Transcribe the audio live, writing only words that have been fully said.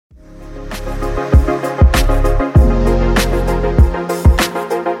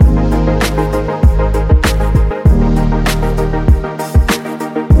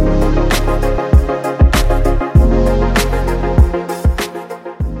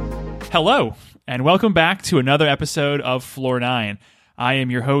Hello, and welcome back to another episode of Floor 9. I am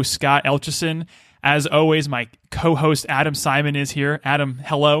your host, Scott Elchison. As always, my co-host, Adam Simon, is here. Adam,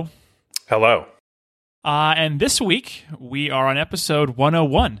 hello. Hello. And this week, we are on episode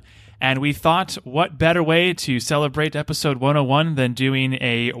 101. And we thought, what better way to celebrate episode 101 than doing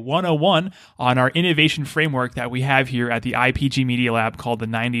a 101 on our innovation framework that we have here at the IPG Media Lab called the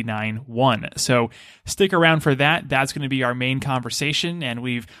 99-1. So stick around for that. That's going to be our main conversation. And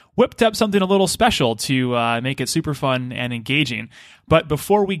we've whipped up something a little special to make it super fun and engaging. But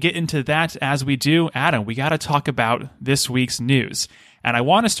before we get into that, as we do, Adam, we got to talk about this week's news. And I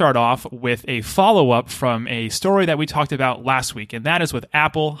want to start off with a follow-up from a story that we talked about last week, and that is with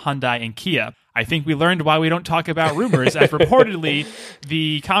Apple, Hyundai, and Kia. I think we learned why we don't talk about rumors, as reportedly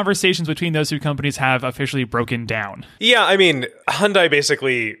the conversations between those two companies have officially broken down. Yeah, I mean, Hyundai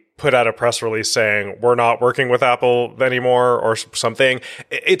basically put out a press release saying we're not working with Apple anymore or something.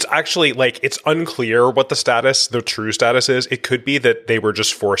 It's actually it's unclear what the true status is. It could be that they were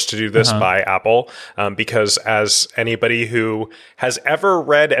just forced to do this by Apple because as anybody who has ever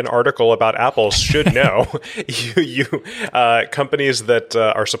read an article about Apple should know, companies that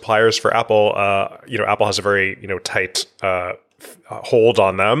are suppliers for Apple, Apple has a very, tight hold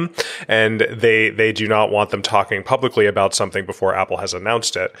on them, and they do not want them talking publicly about something before Apple has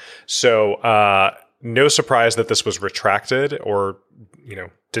announced it. So no surprise that this was retracted or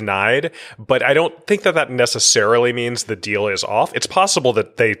denied, but I don't think that necessarily means the deal is off. It's possible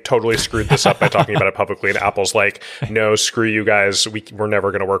that they totally screwed this up by talking about it publicly, and Apple's like, no, screw you guys, we're never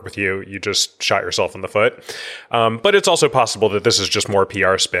going to work with you. You just shot yourself in the foot. But it's also possible that this is just more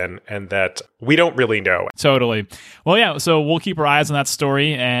PR spin and that we don't really know. Totally. Well, yeah, so we'll keep our eyes on that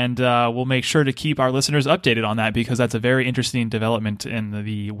story, and we'll make sure to keep our listeners updated on that because that's a very interesting development in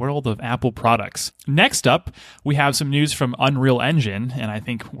the world of Apple products. Next up, we have some news from Unreal Engine, and I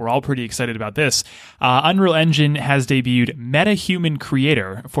think we're all pretty excited about this. Unreal Engine has debuted MetaHuman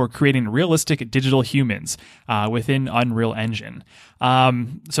Creator for creating realistic digital humans within Unreal Engine.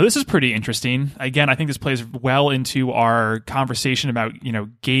 So this is pretty interesting. Again, I think this plays well into our conversation about,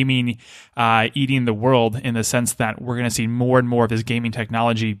 gaming eating the world, in the sense that we're going to see more and more of this gaming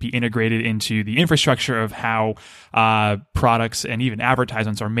technology be integrated into the infrastructure of how products and even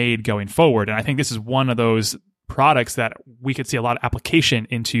advertisements are made going forward. And I think this is one of those products that we could see a lot of application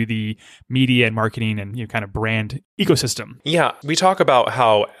into the media and marketing and kind of brand ecosystem. Yeah, we talk about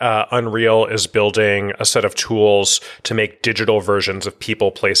how Unreal is building a set of tools to make digital versions of people,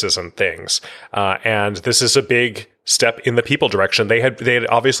 places, and things. And this is a big step in the people direction. They had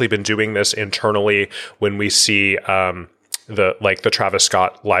obviously been doing this internally when we see the Travis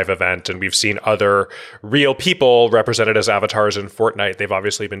Scott live event, and we've seen other real people represented as avatars in Fortnite. They've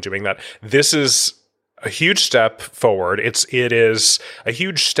obviously been doing that. This is a huge step forward. It is a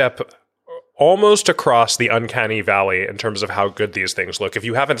huge step almost across the uncanny valley in terms of how good these things look. If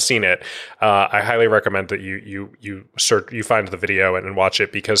you haven't seen it, I highly recommend that you find the video and watch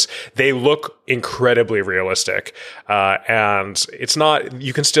it, because they look incredibly realistic. And it's not,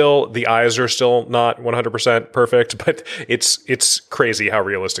 the eyes are still not 100% perfect, but it's crazy how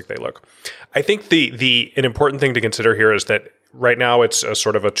realistic they look. I think an important thing to consider here is that right now it's a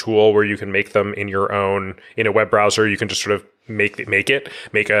sort of a tool where you can make them in a web browser. You can just sort of make a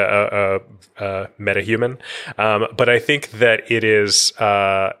MetaHuman. But I think that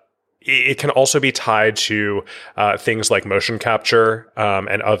it can also be tied to things like motion capture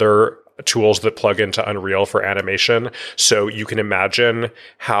and other tools that plug into Unreal for animation. So you can imagine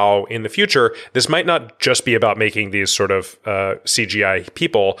how in the future, this might not just be about making these sort of CGI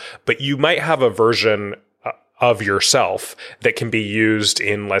people, but you might have a version of yourself that can be used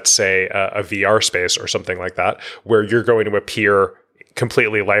in, let's say, a VR space or something like that, where you're going to appear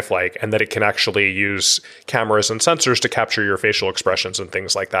completely lifelike, and that it can actually use cameras and sensors to capture your facial expressions and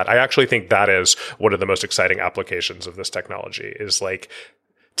things like that. I actually think that is one of the most exciting applications of this technology, is like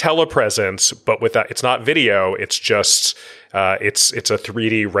telepresence, but with that, it's not video. It's just it's a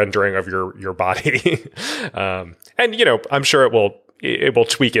 3D rendering of your body, and I'm sure it will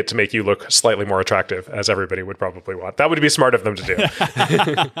tweak it to make you look slightly more attractive, as everybody would probably want. That would be smart of them to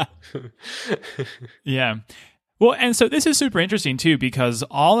do. Yeah. Well, and so this is super interesting too, because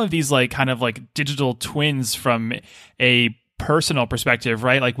all of these kind of digital twins from a personal perspective,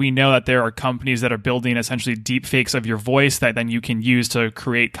 right? Like, we know that there are companies that are building essentially deep fakes of your voice that then you can use to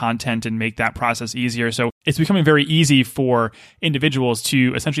create content and make that process easier. So it's becoming very easy for individuals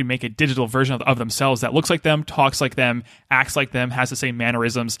to essentially make a digital version of themselves that looks like them, talks like them, acts like them, has the same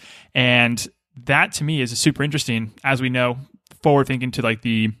mannerisms. And that to me is super interesting, as we know, forward thinking to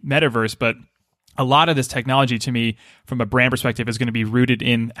the metaverse. But a lot of this technology, to me, from a brand perspective, is going to be rooted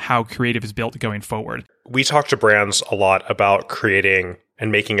in how creative is built going forward. We talk to brands a lot about creating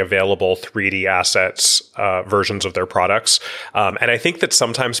and making available 3D assets, versions of their products. And I think that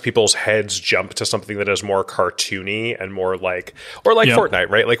sometimes people's heads jump to something that is more cartoony and more like Fortnite,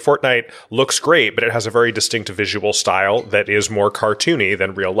 right? Like Fortnite looks great, but it has a very distinct visual style that is more cartoony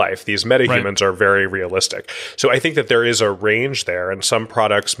than real life. These metahumans are very realistic. So I think that there is a range there, and some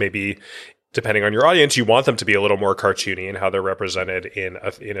products maybe, depending on your audience, you want them to be a little more cartoony in how they're represented in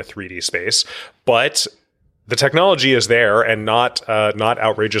a 3D space. But the technology is there, and not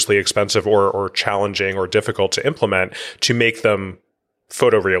outrageously expensive or challenging or difficult to implement to make them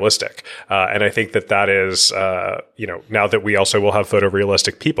photorealistic. And I think that is, now that we also will have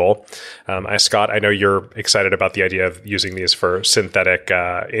photorealistic people, Scott, I know you're excited about the idea of using these for synthetic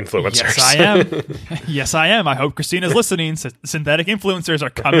influencers. Yes, I am. Yes, I am. I hope Christina's listening. Synthetic influencers are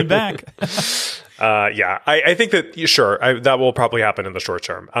coming back. I think that, sure, that will probably happen in the short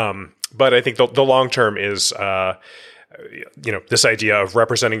term. But I think the long term is, this idea of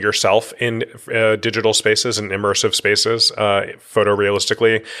representing yourself in digital spaces and immersive spaces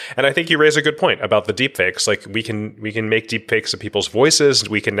photorealistically. And I think you raise a good point about the deepfakes. Like we can make deepfakes of people's voices.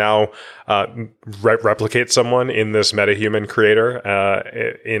 We can now replicate someone in this metahuman creator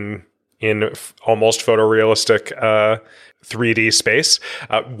in almost photorealistic 3D space.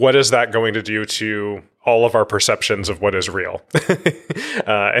 What is that going to do to all of our perceptions of what is real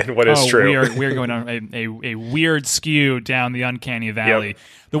and what is true? We are going on a weird skew down the uncanny valley. Yep.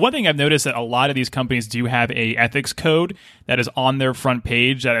 The one thing I've noticed that a lot of these companies do have a ethics code that is on their front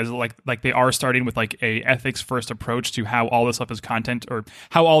page that is like they are starting with like a ethics first approach to how all this stuff is content, or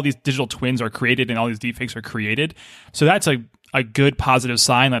how all these digital twins are created and all these deepfakes are created. So that's a good positive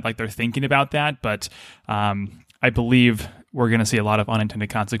sign that like they're thinking about that. But I believe we're going to see a lot of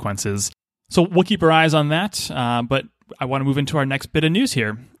unintended consequences. So we'll keep our eyes on that. But I want to move into our next bit of news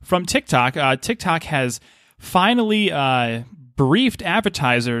here. From TikTok, TikTok has finally briefed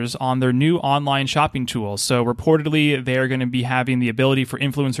advertisers on their new online shopping tools. So reportedly, they're going to be having the ability for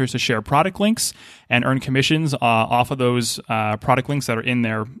influencers to share product links and earn commissions off of those product links that are in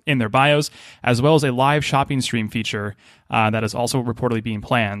their bios, as well as a live shopping stream feature that is also reportedly being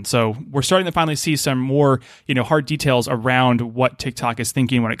planned. So we're starting to finally see some more, hard details around what TikTok is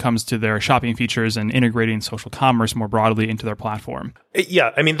thinking when it comes to their shopping features and integrating social commerce more broadly into their platform.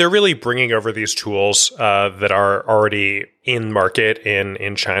 Yeah, I mean, they're really bringing over these tools that are already in market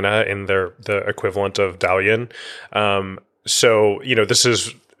in China in the equivalent of Douyin. So this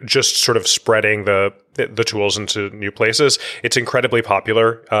is just sort of spreading the tools into new places. It's incredibly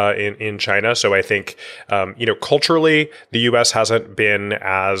popular in China. So I think culturally, the U.S. hasn't been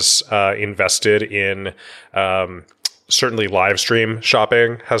as invested in. Certainly live stream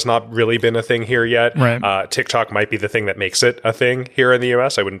shopping has not really been a thing here yet. Right. TikTok might be the thing that makes it a thing here in the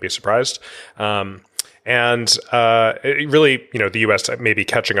US. I wouldn't be surprised. And it really, the U.S. may be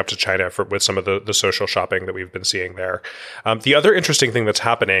catching up to China with some of the social shopping that we've been seeing there. The other interesting thing that's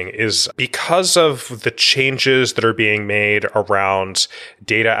happening is because of the changes that are being made around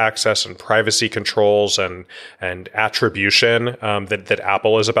data access and privacy controls and attribution that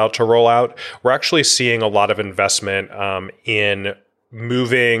Apple is about to roll out, we're actually seeing a lot of investment in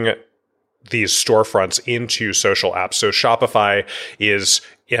moving these storefronts into social apps. So Shopify is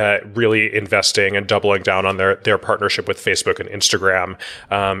really investing and doubling down on their partnership with Facebook and Instagram,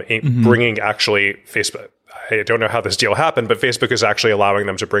 bringing actually Facebook. I don't know how this deal happened, but Facebook is actually allowing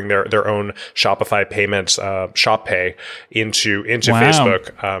them to bring their own Shopify payments, Shop Pay, into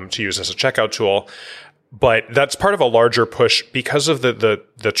Facebook to use as a checkout tool. But that's part of a larger push because of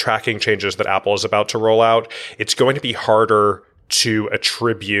the tracking changes that Apple is about to roll out. It's going to be harder to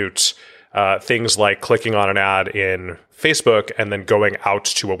attribute things like clicking on an ad in Facebook and then going out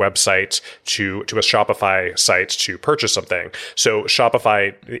to a website, to a Shopify site to purchase something. So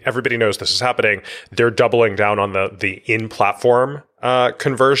Shopify, everybody knows this is happening. They're doubling down on the in-platform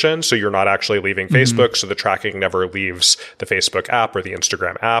conversion. So you're not actually leaving Facebook. So the tracking never leaves the Facebook app or the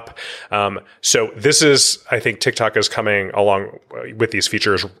Instagram app. So this is, I think TikTok is coming along with these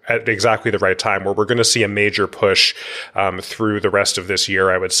features at exactly the right time, where we're going to see a major push through the rest of this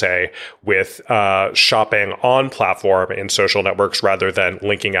year, I would say, with shopping on platform in social networks rather than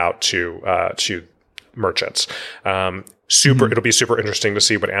linking out to merchants. It'll be super interesting to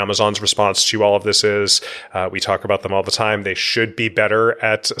see what Amazon's response to all of this is. We talk about them all the time. They should be better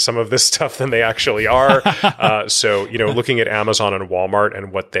at some of this stuff than they actually are. So, looking at Amazon and Walmart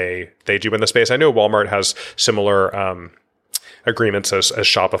and what they do in the space, I know Walmart has similar agreements as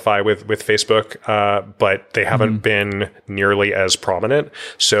Shopify with Facebook, but they haven't been nearly as prominent.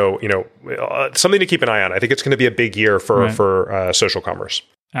 So, something to keep an eye on. I think it's going to be a big year for social commerce.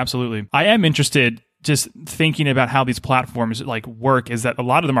 Absolutely. I am interested, just thinking about how these platforms work, is that a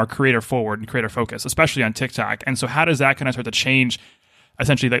lot of them are creator forward and creator focused, especially on TikTok. And so how does that kind of start to change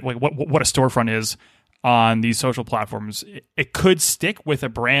essentially what a storefront is on these social platforms? It could stick with a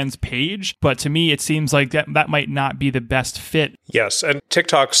brand's page, but to me, it seems like that might not be the best fit. Yes, and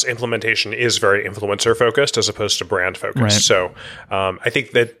TikTok's implementation is very influencer focused as opposed to brand focused. Right. So I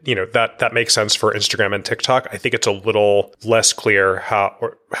think that that makes sense for Instagram and TikTok. I think it's a little less clear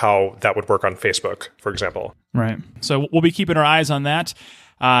how that would work on Facebook, for example. Right. So we'll be keeping our eyes on that.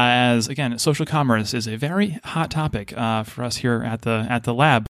 As again, social commerce is a very hot topic for us here at the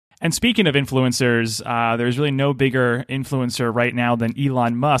lab. And speaking of influencers, there's really no bigger influencer right now than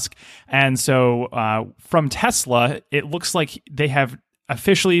Elon Musk. And so from Tesla, it looks like they have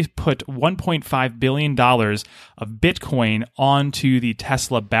officially put $1.5 billion of Bitcoin onto the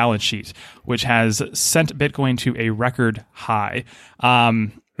Tesla balance sheet, which has sent Bitcoin to a record high.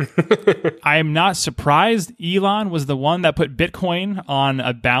 I am not surprised Elon was the one that put Bitcoin on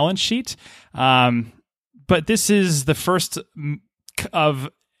a balance sheet. But this is the first of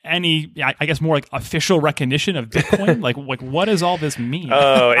any, I guess, more official recognition of Bitcoin. like what does all this mean?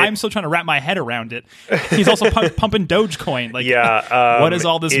 I'm still trying to wrap my head around it. He's also pumping Dogecoin. What does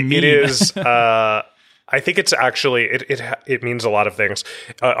all this mean? It is. I think it's actually it means a lot of things.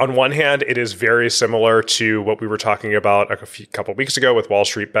 On one hand, it is very similar to what we were talking about couple of weeks ago with Wall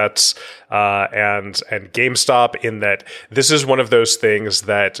Street Bets and GameStop, in that this is one of those things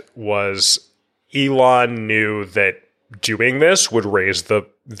that was Elon knew that doing this would raise the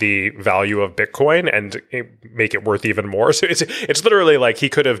value of Bitcoin and make it worth even more. So it's literally like he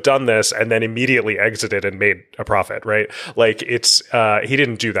could have done this and then immediately exited and made a profit, right? He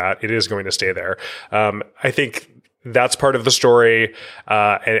didn't do that. It is going to stay there. I think that's part of the story,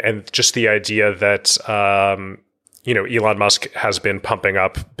 and just the idea that Elon Musk has been pumping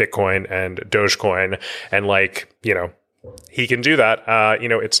up Bitcoin and Dogecoin, and he can do that.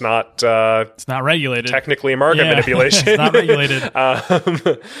 It's not regulated. Technically market manipulation. It's not regulated.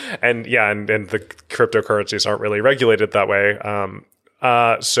 And the cryptocurrencies aren't really regulated that way.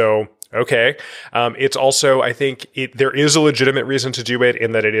 Okay. It's also, I think there is a legitimate reason to do it,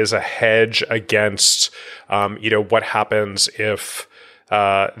 in that it is a hedge against, what happens if,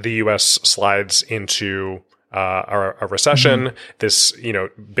 the US slides into a recession. This,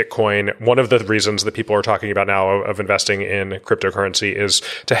 Bitcoin, one of the reasons that people are talking about now of investing in cryptocurrency is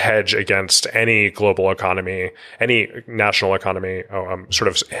to hedge against any global economy, any national economy, sort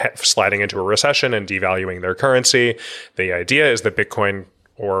of sliding into a recession and devaluing their currency. The idea is that Bitcoin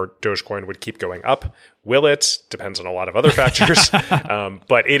or Dogecoin would keep going up. Will it? Depends on a lot of other factors.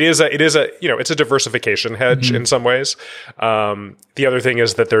 But it's a diversification hedge in some ways. The other thing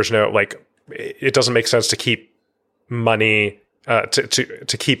is that there's no, it doesn't make sense to keep money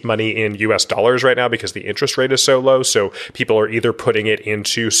to keep money in US dollars right now because the interest rate is so low. So people are either putting it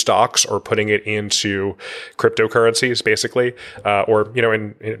into stocks or putting it into cryptocurrencies, basically, or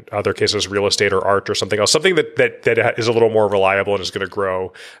in other cases, real estate or art or something else, something that is a little more reliable and is going to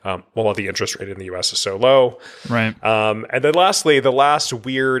grow while the interest rate in the US is so low. Right. And then lastly, the last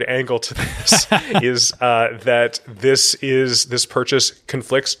weird angle to this is that this purchase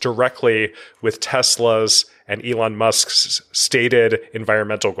conflicts directly with Tesla's and Elon Musk's stated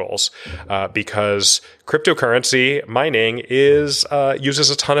environmental goals, because cryptocurrency mining uses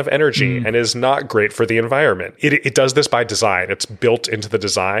a ton of energy and is not great for the environment. It does this by design. It's built into the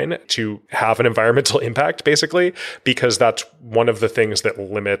design to have an environmental impact, basically, because that's one of the things that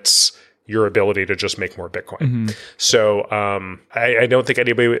limits your ability to just make more Bitcoin. So I don't think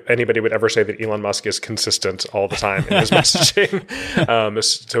anybody would ever say that Elon Musk is consistent all the time in his messaging.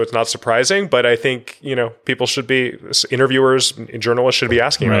 So it's not surprising, but I think, people should be, interviewers, journalists should be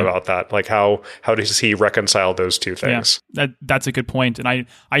asking him about that. How does he reconcile those two things? Yeah, that's a good point. And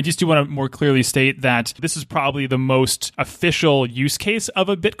I just do want to more clearly state that this is probably the most official use case of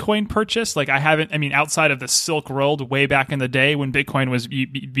a Bitcoin purchase. Outside of the Silk Road way back in the day when Bitcoin was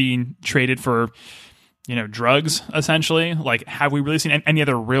being traded for, drugs, essentially. Have we really seen any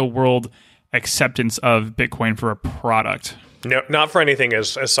other real world acceptance of Bitcoin for a product? No, not for anything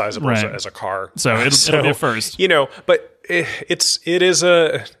as sizable as a car. So it'll be a first. But it's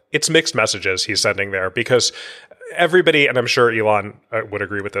mixed messages he's sending there, because everybody, and I'm sure Elon would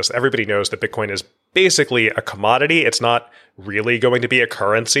agree with this, everybody knows that Bitcoin is basically a commodity. It's not really going to be a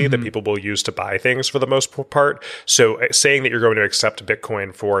currency that people will use to buy things for the most part. So saying that you're going to accept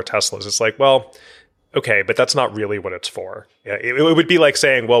Bitcoin for Teslas, it's Okay, but that's not really what it's for. Yeah, it would be like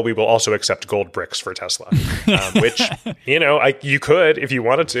saying, well, we will also accept gold bricks for Tesla, which, you could if you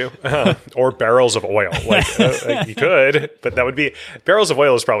wanted to, or barrels of oil. You could, but that would be, barrels of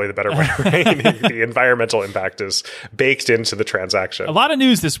oil is probably the better one, right? The environmental impact is baked into the transaction. A lot of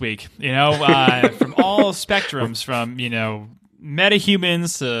news this week, from all spectrums, from,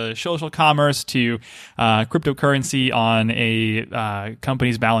 metahumans to social commerce to cryptocurrency on a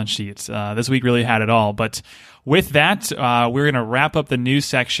company's balance sheet. This week really had it all. But with that, we're going to wrap up the news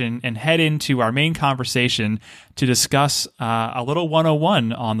section and head into our main conversation to discuss a little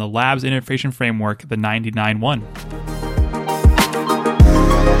 101 on the Labs Innovation Framework, the 99.1.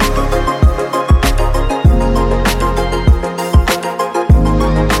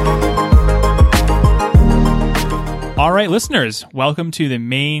 All right, listeners, welcome to the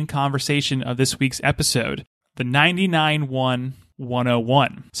main conversation of this week's episode, the 99.1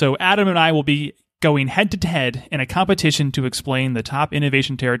 101. So Adam and I will be going head-to-head in a competition to explain the top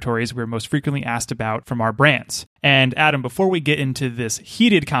innovation territories we're most frequently asked about from our brands. And Adam, before we get into this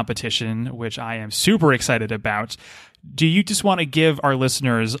heated competition, which I am super excited about, do you just want to give our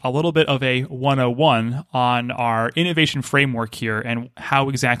listeners a little bit of a 101 on our innovation framework here and how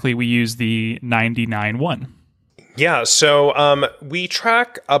exactly we use the 99.1? Yeah, so we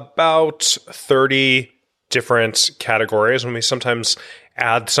track about 30 different categories, and we sometimes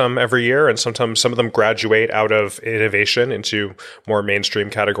add some every year, and sometimes some of them graduate out of innovation into more mainstream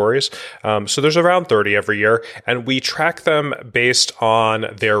categories. So there's around 30 every year, and we track them based on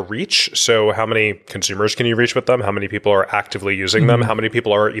their reach. So how many consumers can you reach with them? How many people are actively using them? How many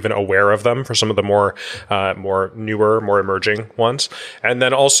people are even aware of them for some of the more newer, more emerging ones? And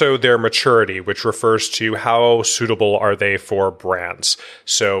then also their maturity, which refers to how suitable are they for brands.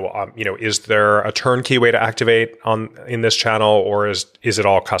 So, is there a turnkey way to activate in this channel, or is it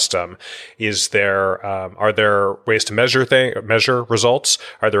all custom? Is there are there ways to measure results?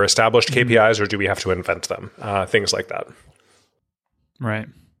 Are there established KPIs, or do we have to invent them? Things like that. Right.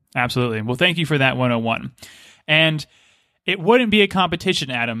 Absolutely. Well, thank you for that 101. And it wouldn't be a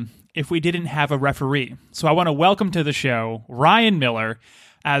competition, Adam, if we didn't have a referee. So I want to welcome to the show Ryan Miller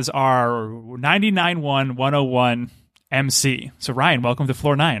as our 99.1 101 MC. So Ryan, welcome to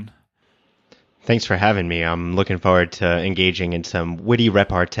Floor 9. Thanks for having me. I'm looking forward to engaging in some witty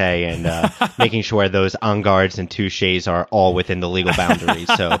repartee and making sure those en gardes and touches are all within the legal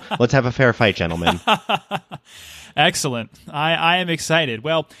boundaries. So let's have a fair fight, gentlemen. Excellent. I am excited.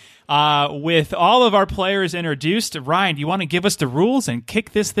 Well, with all of our players introduced, Ryan, do you want to give us the rules and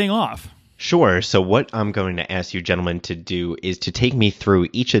kick this thing off? Sure. So what I'm going to ask you gentlemen to do is to take me through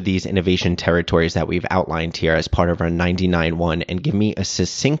each of these innovation territories that we've outlined here as part of our 99.1 and give me a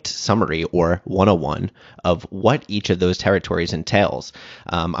succinct summary or 101 of what each of those territories entails.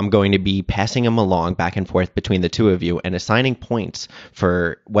 I'm going to be passing them along back and forth between the two of you and assigning points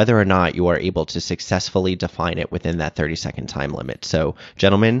for whether or not you are able to successfully define it within that 30-second time limit. So,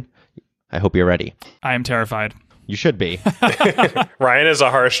 gentlemen, I hope you're ready. I am terrified. You should be. Ryan is a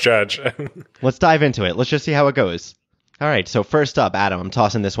harsh judge. Let's dive into it. Let's just see how it goes. All right, so first up, Adam, I'm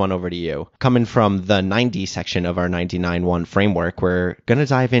tossing this one over to you. Coming from the 90 section of our 99.1 framework, we're going to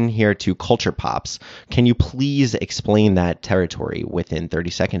dive in here to culture pops. Can you please explain that territory within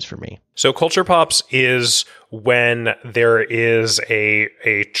 30 seconds for me? So culture pops is when there is a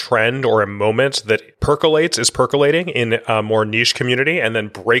trend or a moment that is percolating in a more niche community and then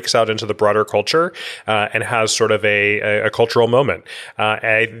breaks out into the broader culture and has sort of a cultural moment.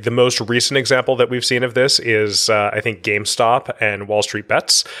 The most recent example that we've seen of this is, I think, GameStop and Wall Street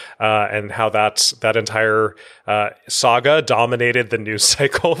Bets, and how that entire saga dominated the news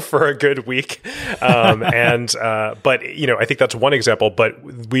cycle for a good week. But I think that's one example,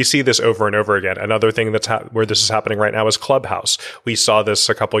 but we see this over and over again. Another thing where this is happening right now is Clubhouse. We saw this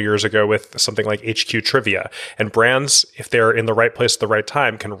a couple years ago with something like HQ Trivia, and brands, if they're in the right place at the right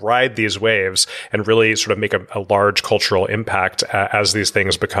time, can ride these waves and really sort of make a large cultural impact as these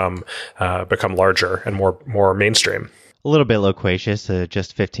things become larger and more mainstream. A little bit loquacious,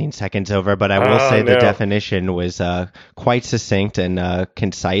 just 15 seconds over, but I will say the definition was quite succinct and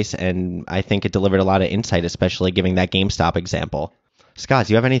concise, and I think it delivered a lot of insight, especially giving that GameStop example. Scott,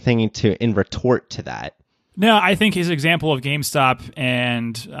 do you have anything in retort to that? No, I think his example of GameStop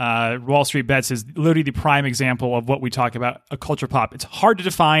and Wall Street Bets is literally the prime example of what we talk about, a culture pop. It's hard to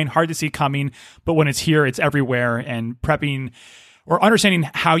define, hard to see coming, but when it's here, it's everywhere, and prepping or understanding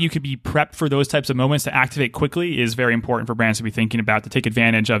how you could be prepped for those types of moments to activate quickly is very important for brands to be thinking about, to take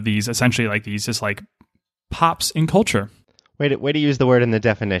advantage of these, essentially like these just like pops in culture. Way to use the word in the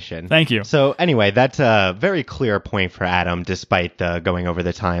definition. Thank you. So anyway, that's a very clear point for Adam, despite the going over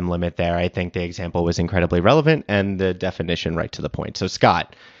the time limit there. I think the example was incredibly relevant and the definition right to the point. So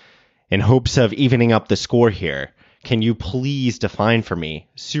Scott, in hopes of evening up the score here, can you please define for me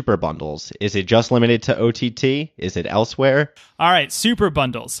super bundles? Is it just limited to OTT? Is it elsewhere? All right, super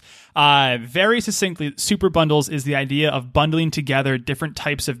bundles. Very succinctly, super bundles is the idea of bundling together different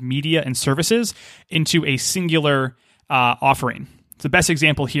types of media and services into a singular offering. The best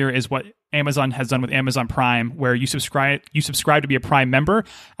example here is what Amazon has done with Amazon Prime, where you subscribe to be a Prime member,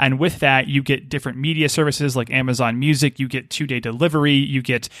 and with that you get different media services like Amazon Music, you get 2-day delivery, you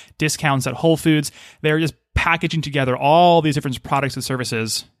get discounts at Whole Foods. They're just packaging together all these different products and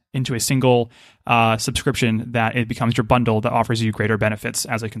services into a single subscription that it becomes your bundle that offers you greater benefits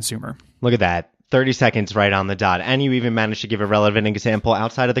as a consumer. Look at that. 30 seconds right on the dot. And you even managed to give a relevant example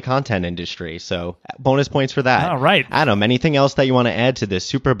outside of the content industry. So bonus points for that. All right. Adam, anything else that you want to add to this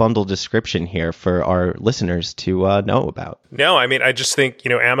super bundle description here for our listeners to know about? No, I mean, I just think,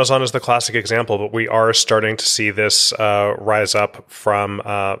 Amazon is the classic example, but we are starting to see this rise up from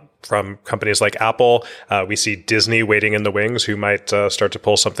companies like Apple. We see Disney waiting in the wings who might start to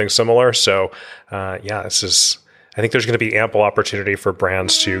pull something similar. So I think there's going to be ample opportunity for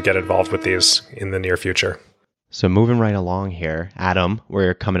brands to get involved with these in the near future. So moving right along here, Adam,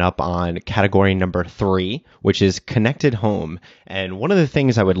 we're coming up on category number 3, which is connected home. And one of the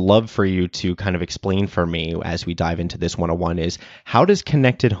things I would love for you to kind of explain for me as we dive into this 101 is, how does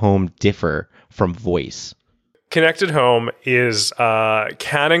connected home differ from voice? Connected home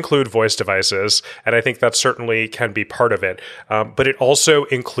can include voice devices, and I think that certainly can be part of it. But it also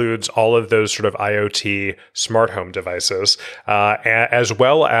includes all of those sort of IoT smart home devices, as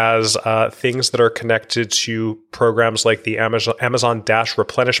well as things that are connected to programs like the Amazon Dash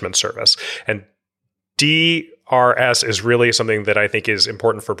replenishment service. And DRS is really something that I think is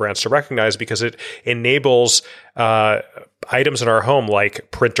important for brands to recognize, because it enables items in our home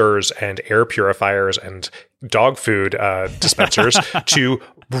like printers and air purifiers and dog food dispensers to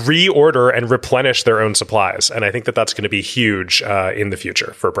reorder and replenish their own supplies. And I think that that's going to be huge in the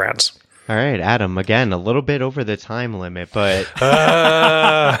future for brands. All right, Adam, again, a little bit over the time limit, but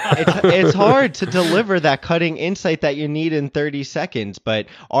it's hard to deliver that cutting insight that you need in 30 seconds, but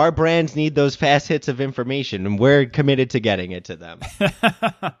our brands need those fast hits of information, and we're committed to getting it to them.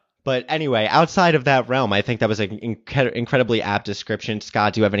 But anyway, outside of that realm, I think that was an incredibly apt description.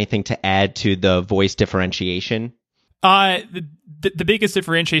 Scott, do you have anything to add to the voice differentiation? The biggest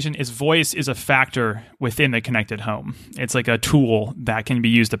differentiation is voice is a factor within the connected home. It's like a tool that can be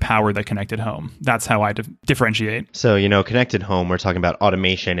used to power the connected home. That's how I differentiate. So, connected home, we're talking about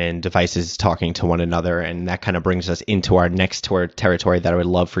automation and devices talking to one another. And that kind of brings us into our next territory that I would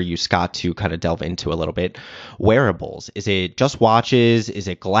love for you, Scott, to kind of delve into a little bit. Wearables. Is it just watches? Is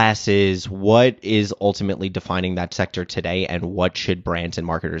it glasses? What is ultimately defining that sector today, and what should brands and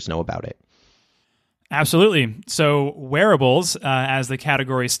marketers know about it? Absolutely. So wearables, as the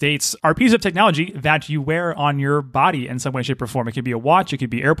category states, are pieces of technology that you wear on your body in some way, shape, or form. It could be a watch. It could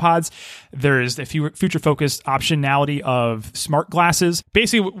be AirPods. There's a future-focused optionality of smart glasses.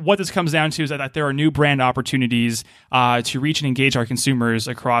 Basically, what this comes down to is that there are new brand opportunities to reach and engage our consumers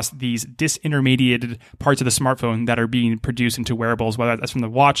across these disintermediated parts of the smartphone that are being produced into wearables, whether that's from the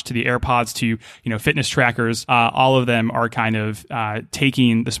watch to the AirPods to fitness trackers. All of them are kind of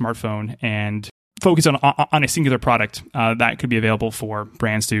taking the smartphone and focus on a singular product that could be available for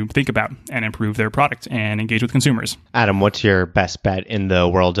brands to think about and improve their product and engage with consumers. Adam, what's your best bet in the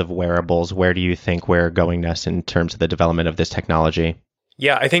world of wearables? Where do you think we're going next in terms of the development of this technology?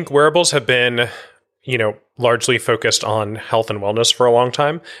 Yeah, I think wearables have been, largely focused on health and wellness for a long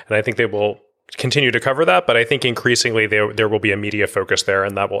time, and I think they will continue to cover that, but I think increasingly there will be a media focus there,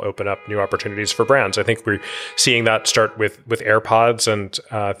 and that will open up new opportunities for brands. I think we're seeing that start with AirPods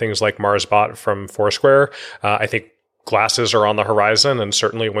and things like Mars Bot from Foursquare. I think glasses are on the horizon, and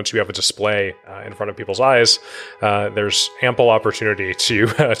certainly once you have a display in front of people's eyes, there's ample opportunity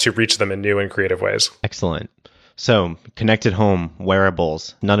to reach them in new and creative ways. Excellent. So, connected home,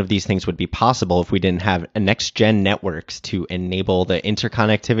 wearables, none of these things would be possible if we didn't have next-gen networks to enable the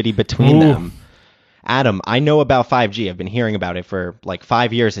interconnectivity between them. Adam, I know about 5G. I've been hearing about it for like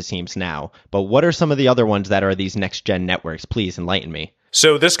 5 years, it seems now. But what are some of the other ones that are these next-gen networks? Please enlighten me.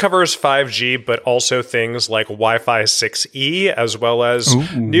 So this covers 5G, but also things like Wi-Fi 6E, as well as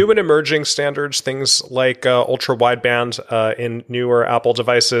new and emerging standards, things like ultra-wideband in newer Apple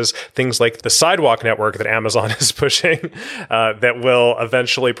devices, things like the Sidewalk network that Amazon is pushing, that will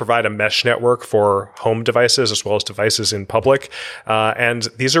eventually provide a mesh network for home devices as well as devices in public. And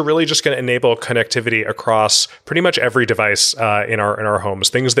these are really just going to enable connectivity across pretty much every device in our homes.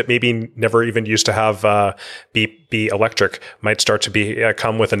 Things that maybe never even used to have be electric might start to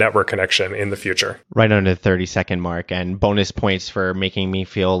come with a network connection in the future. Right under the 30-second mark, and bonus points for making me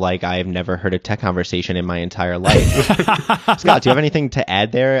feel like I have never heard a tech conversation in my entire life. Scott, do you have anything to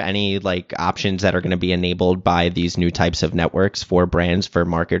add there? Any like options that are going to be enabled by these new types of networks for brands, for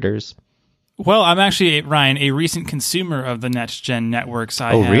marketers? Well, I'm actually, Ryan, a recent consumer of the NextGen networks.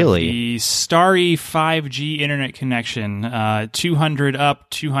 I have really? the Starry 5G internet connection, 200 up,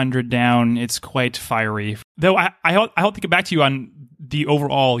 200 down. It's quite fiery. Though I hope to get back to you on the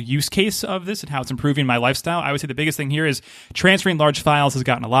overall use case of this and how it's improving my lifestyle. I would say the biggest thing here is transferring large files has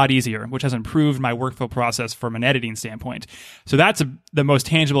gotten a lot easier, which has improved my workflow process from an editing standpoint. So that's the most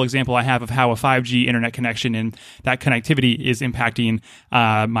tangible example I have of how a 5G internet connection and that connectivity is impacting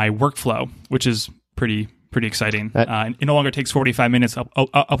my workflow, which is pretty exciting. It no longer takes 45 minutes to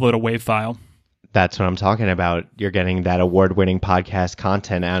upload a WAV file. That's what I'm talking about. You're getting that award-winning podcast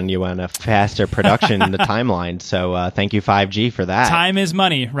content on you on a faster production in the timeline. So thank you, 5G, for that. Time is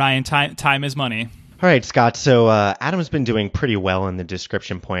money, Ryan. Time is money. All right, Scott. So Adam's been doing pretty well in the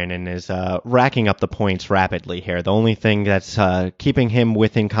description point and is racking up the points rapidly here. The only thing that's keeping him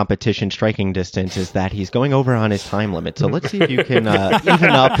within competition striking distance is that he's going over on his time limit. So let's see if you can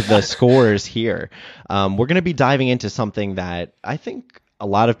even up the scores here. We're going to be diving into something that I think a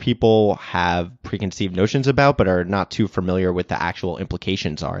lot of people have preconceived notions about, but are not too familiar with the actual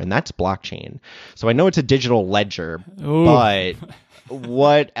implications are, and that's blockchain. So I know it's a digital ledger, but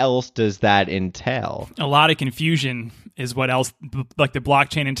what else does that entail? A lot of confusion is what else like the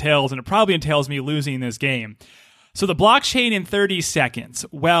blockchain entails, and it probably entails me losing this game. So the blockchain in 30 seconds.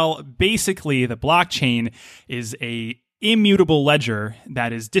 Well, basically the blockchain is a immutable ledger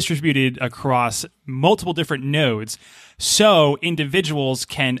that is distributed across multiple different nodes. So individuals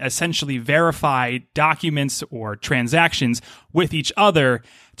can essentially verify documents or transactions with each other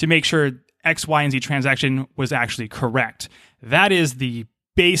to make sure X, Y, and Z transaction was actually correct. That is the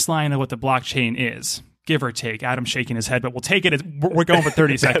baseline of what the blockchain is, give or take. Adam's shaking his head, but we'll take it as we're going for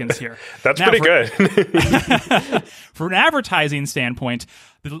 30 seconds here. That's now, pretty good. For an advertising standpoint,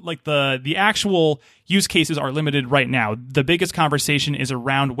 the actual use cases are limited right now. The biggest conversation is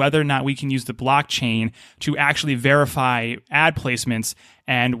around whether or not we can use the blockchain to actually verify ad placements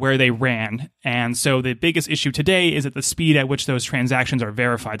and where they ran. And so the biggest issue today is at the speed at which those transactions are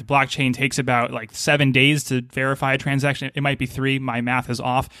verified. The blockchain takes about 7 days to verify a transaction. It might be 3. My math is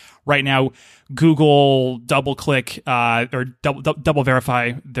off. Right now, Google, DoubleClick, or double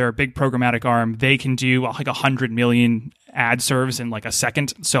verify, their big programmatic arm, they can do 100 million ad serves in a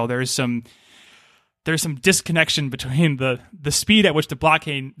second. So there's some disconnection between the speed at which the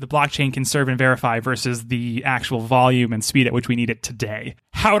blockchain can serve and verify versus the actual volume and speed at which we need it today.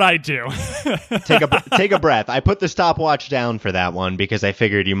 How'd I do? Take a breath. I put the stopwatch down for that one because I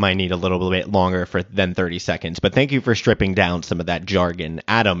figured you might need a little bit longer than 30 seconds. But thank you for stripping down some of that jargon.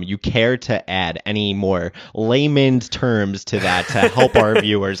 Adam, you care to add any more layman's terms to that to help our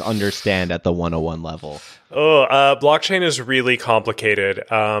viewers understand at the 101 level? Blockchain is really complicated.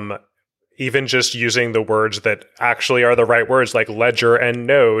 Even just using the words that actually are the right words, like ledger and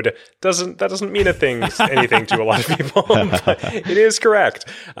node, doesn't mean anything to a lot of people. But it is correct.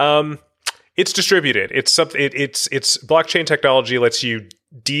 It's distributed. It's blockchain technology lets you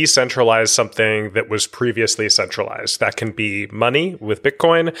decentralize something that was previously centralized. That can be money with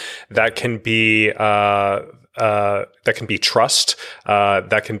Bitcoin. That can be trust.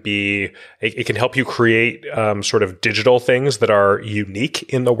 That can be, it can help you create sort of digital things that are unique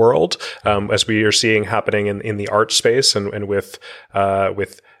in the world, as we are seeing happening in the art space and with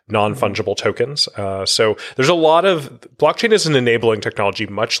non-fungible tokens. So there's a lot of blockchain is an enabling technology,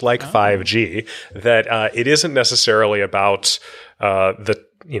 much like 5G, that it isn't necessarily about the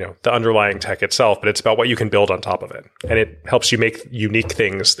underlying tech itself, but it's about what you can build on top of it. And it helps you make unique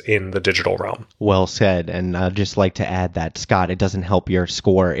things in the digital realm. Well said. And I'd just like to add that, Scott, it doesn't help your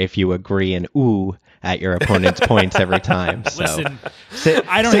score if you agree and ooh at your opponent's points every time. So, Listen,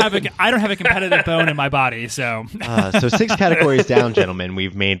 I don't have a competitive bone in my body, so. So 6 categories down, gentlemen.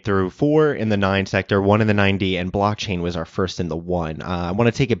 We've made through 4 in the 9 sector, 1 in the 9D, and blockchain was our first in the 1. I want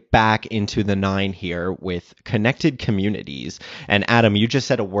to take it back into the 9 here with connected communities. And Adam, you just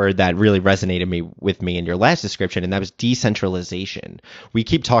said a word that really resonated with me in your last description, and that was decentralization. We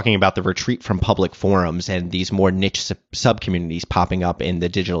keep talking about the retreat from public forums and these more niche sub-communities popping up in the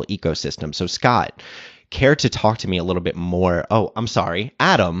digital ecosystem. So Scott, care to talk to me a little bit more? Oh, I'm sorry.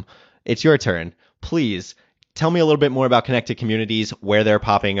 Adam, it's your turn. Please tell me a little bit more about connected communities, where they're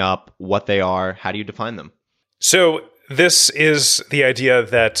popping up, what they are, how do you define them? So this is the idea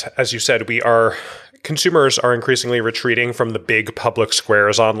that, as you said, consumers are increasingly retreating from the big public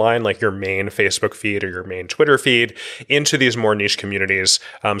squares online, like your main Facebook feed or your main Twitter feed, into these more niche communities.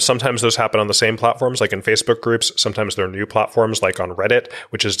 Sometimes those happen on the same platforms, like in Facebook groups. Sometimes they're new platforms, like on Reddit,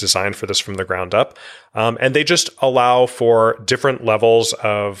 which is designed for this from the ground up. And they just allow for different levels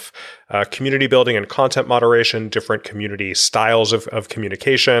of community building and content moderation, different community styles of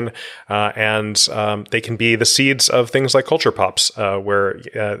communication, and they can be the seeds of things like culture pops, where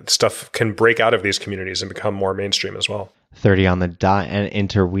stuff can break out of these communities and become more mainstream as well. 30 on the dot and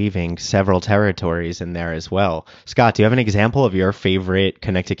interweaving several territories in there as well. Scott, do you have an example of your favorite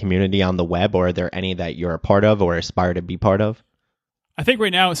connected community on the web, or are there any that you're a part of or aspire to be part of? I think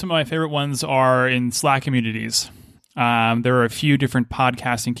right now some of my favorite ones are in Slack communities. There are a few different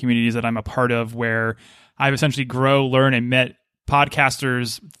podcasting communities that I'm a part of where I've essentially learned and met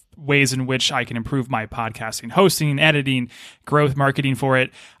podcasters, ways in which I can improve my podcasting, hosting, editing, growth, marketing for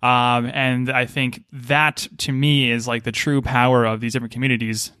it. And I think that to me is like the true power of these different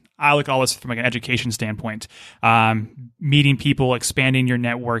communities. I look at all this from like an education standpoint. Meeting people, expanding your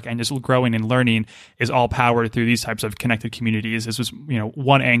network, and just growing and learning is all powered through these types of connected communities. This was,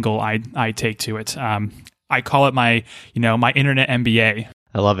 one angle I take to it. I call it my internet MBA.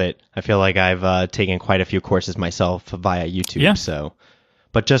 I love it. I feel like I've taken quite a few courses myself via YouTube. Yeah. So,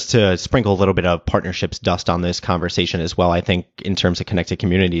 but just to sprinkle a little bit of partnerships dust on this conversation as well, I think in terms of connected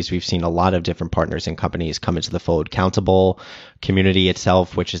communities, we've seen a lot of different partners and companies come into the fold. Countable Community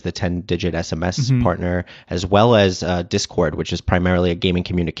itself, which is the 10-digit SMS partner, as well as Discord, which is primarily a gaming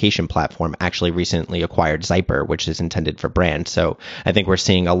communication platform, actually recently acquired Zyper, which is intended for brands. So I think we're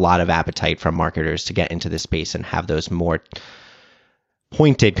seeing a lot of appetite from marketers to get into this space and have those more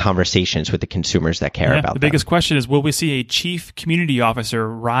pointed conversations with the consumers that care about the biggest question is, will we see a chief community officer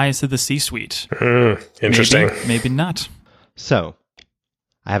rise to the C-suite? Interesting. Maybe not. So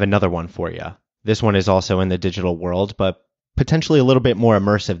I have another one for you. This one is also in the digital world, but potentially a little bit more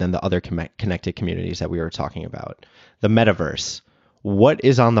immersive than the other connected communities that we were talking about. The metaverse. What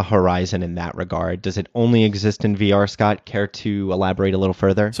is on the horizon in that regard? Does it only exist in VR, Scott? Care to elaborate a little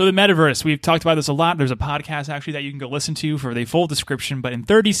further? So the metaverse, we've talked about this a lot. There's a podcast actually that you can go listen to for the full description, but in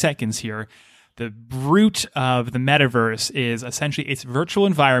 30 seconds here, the root of the metaverse is essentially it's virtual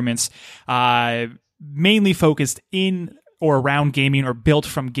environments, mainly focused in or around gaming or built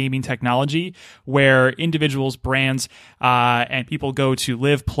from gaming technology, where individuals, brands, and people go to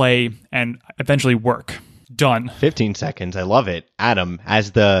live, play, and eventually work. Done. 15 seconds. I love it. Adam,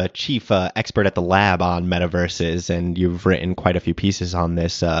 as the chief expert at the lab on metaverses, and you've written quite a few pieces on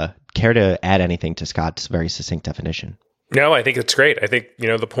this, care to add anything to Scott's very succinct definition? No, I think it's great. I think,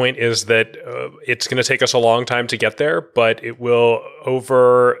 the point is that it's going to take us a long time to get there, but it will,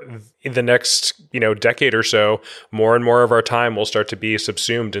 over the next, decade or so, more and more of our time will start to be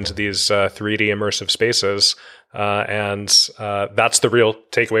subsumed into these 3D immersive spaces. And that's the real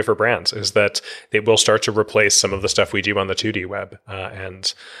takeaway for brands, is that they will start to replace some of the stuff we do on the 2D web.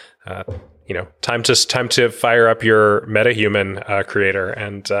 Time to fire up your MetaHuman creator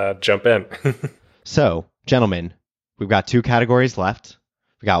and jump in. So, gentlemen, we've got 2 categories left.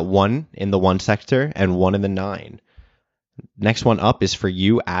 We got 1 in the 1 sector and 1 in the 9. Next one up is for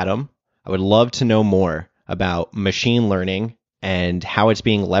you, Adam. I would love to know more about machine learning and how it's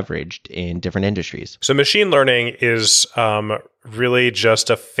being leveraged in different industries. So machine learning is really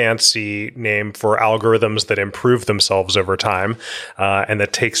just a fancy name for algorithms that improve themselves over time, and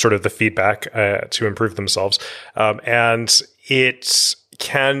that take sort of the feedback to improve themselves. And it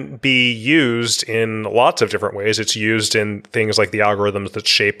can be used in lots of different ways. It's used in things like the algorithms that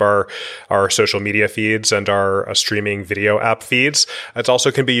shape our social media feeds and our streaming video app feeds. It also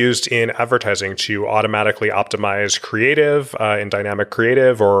can be used in advertising to automatically optimize creative, in dynamic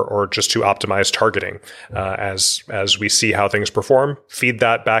creative, or just to optimize targeting. As we see how things perform, feed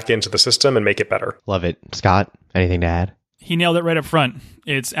that back into the system and make it better. Love it. Scott, anything to add? He nailed it right up front.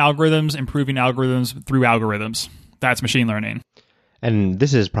 It's algorithms improving algorithms through algorithms. That's machine learning. And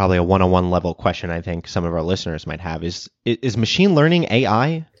this is probably a one-on-one level question I think some of our listeners might have. Is machine learning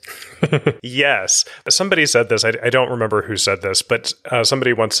AI? Yes. Somebody said this. I don't remember who said this, but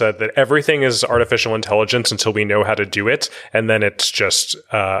somebody once said that everything is artificial intelligence until we know how to do it, and then it's just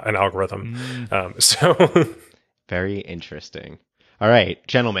an algorithm. Very interesting. All right,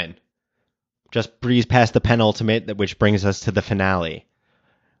 gentlemen, just breeze past the penultimate, which brings us to the finale.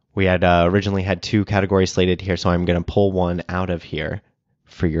 We had originally had 2 categories slated here, so I'm going to pull one out of here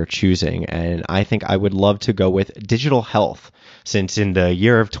for your choosing. And I think I would love to go with digital health, since in the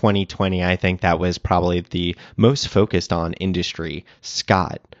year of 2020, I think that was probably the most focused on industry.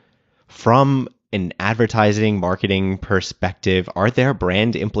 Scott, from an advertising marketing perspective, are there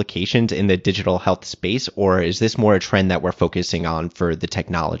brand implications in the digital health space, or is this more a trend that we're focusing on for the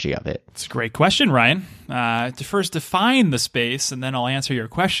technology of it? It's a great question, Ryan. To first define the space, and then I'll answer your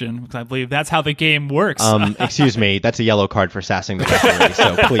question, because I believe that's how the game works. Excuse me, that's a yellow card for sassing the referee,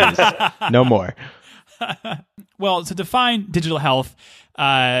 so please, no more. Well, to define digital health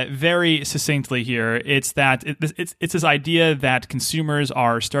very succinctly here, it's that it's this idea that consumers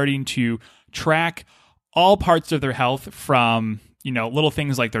are starting to track all parts of their health, from little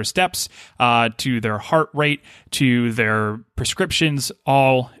things like their steps to their heart rate to their prescriptions,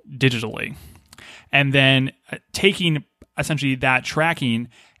 all digitally, and then taking essentially that tracking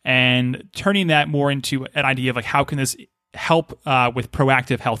and turning that more into an idea of like, how can this help with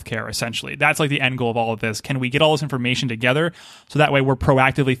proactive healthcare? Essentially, that's like the end goal of all of this. Can we get all this information together so that way we're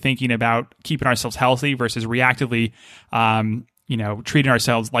proactively thinking about keeping ourselves healthy versus reactively treating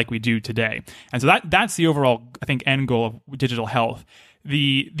ourselves like we do today? And so that's the overall, I think, end goal of digital health.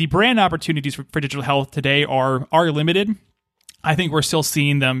 The brand opportunities for digital health today are limited. I think we're still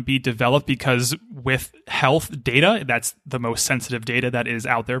seeing them be developed, because with health data, that's the most sensitive data that is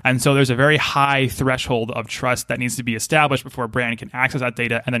out there. And so there's a very high threshold of trust that needs to be established before a brand can access that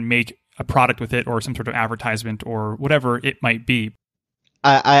data and then make a product with it, or some sort of advertisement, or whatever it might be.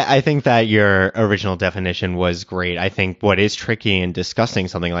 I think that your original definition was great. I think what is tricky in discussing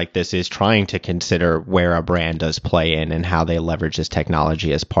something like this is trying to consider where a brand does play in and how they leverage this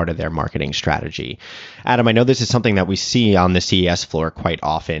technology as part of their marketing strategy. Adam, I know this is something that we see on the CES floor quite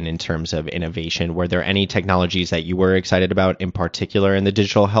often in terms of innovation. Were there any technologies that you were excited about in particular in the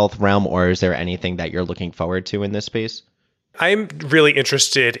digital health realm, or is there anything that you're looking forward to in this space? I'm really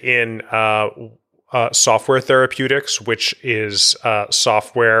interested in software therapeutics, which is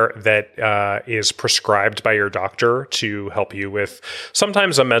software that is prescribed by your doctor to help you with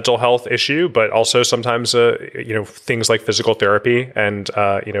sometimes a mental health issue, but also sometimes things like physical therapy and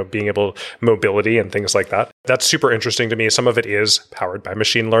being able mobility and things like that. That's super interesting to me. Some of it is powered by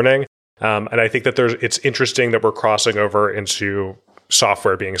machine learning, and I think that it's interesting that we're crossing over into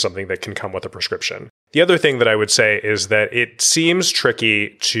software being something that can come with a prescription. The other thing that I would say is that it seems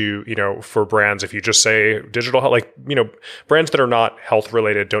tricky to, for brands, if you just say digital health, brands that are not health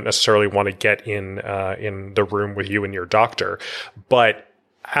related don't necessarily want to get in the room with you and your doctor. But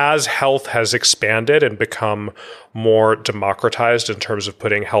as health has expanded and become more democratized in terms of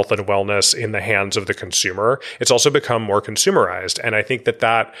putting health and wellness in the hands of the consumer, it's also become more consumerized. And I think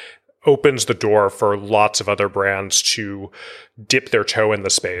that opens the door for lots of other brands to dip their toe in the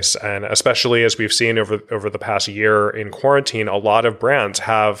space. And especially as we've seen over the past year in quarantine, a lot of brands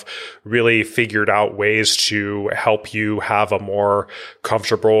have really figured out ways to help you have a more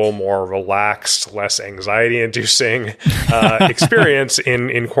comfortable, more relaxed, less anxiety-inducing experience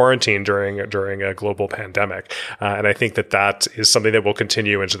in quarantine during a global pandemic. And I think that is something that will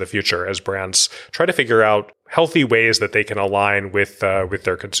continue into the future as brands try to figure out healthy ways that they can align with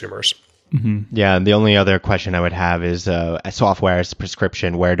their consumers. Mm-hmm. Yeah, and the only other question I would have is a software as a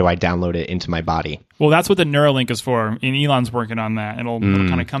prescription. Where do I download it into my body? Well, that's what the Neuralink is for, and Elon's working on that. It'll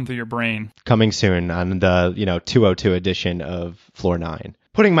kind of come through your brain. Coming soon on the 202 edition of Floor 9.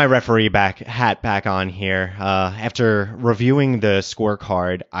 Putting my referee hat back on here, after reviewing the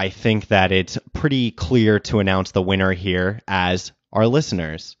scorecard, I think that it's pretty clear to announce the winner here as our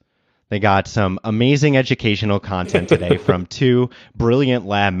listeners. They got some amazing educational content today from 2 brilliant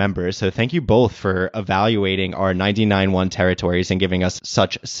lab members. So thank you both for evaluating our 99.1 territories and giving us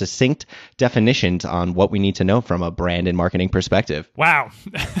such succinct definitions on what we need to know from a brand and marketing perspective. Wow.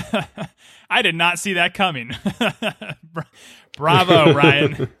 I did not see that coming. Bravo,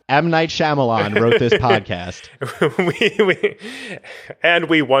 Ryan. M. Night Shyamalan wrote this podcast.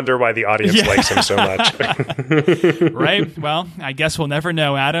 we wonder why the audience likes him so much. Right? Well, I guess we'll never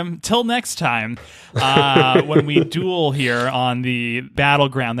know, Adam. Till next time, when we duel here on the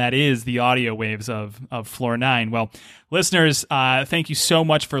battleground that is the audio waves of Floor 9. Well, listeners, thank you so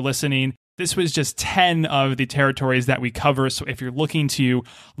much for listening. This was just 10 of the territories that we cover. So if you're looking to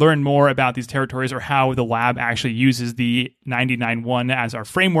learn more about these territories or how the lab actually uses the 99.1 as our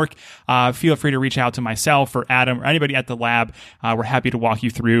framework, feel free to reach out to myself or Adam or anybody at the lab. We're happy to walk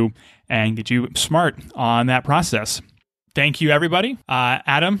you through and get you smart on that process. Thank you, everybody.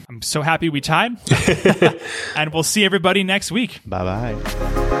 Adam, I'm so happy we tied. And we'll see everybody next week.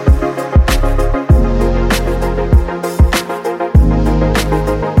 Bye-bye.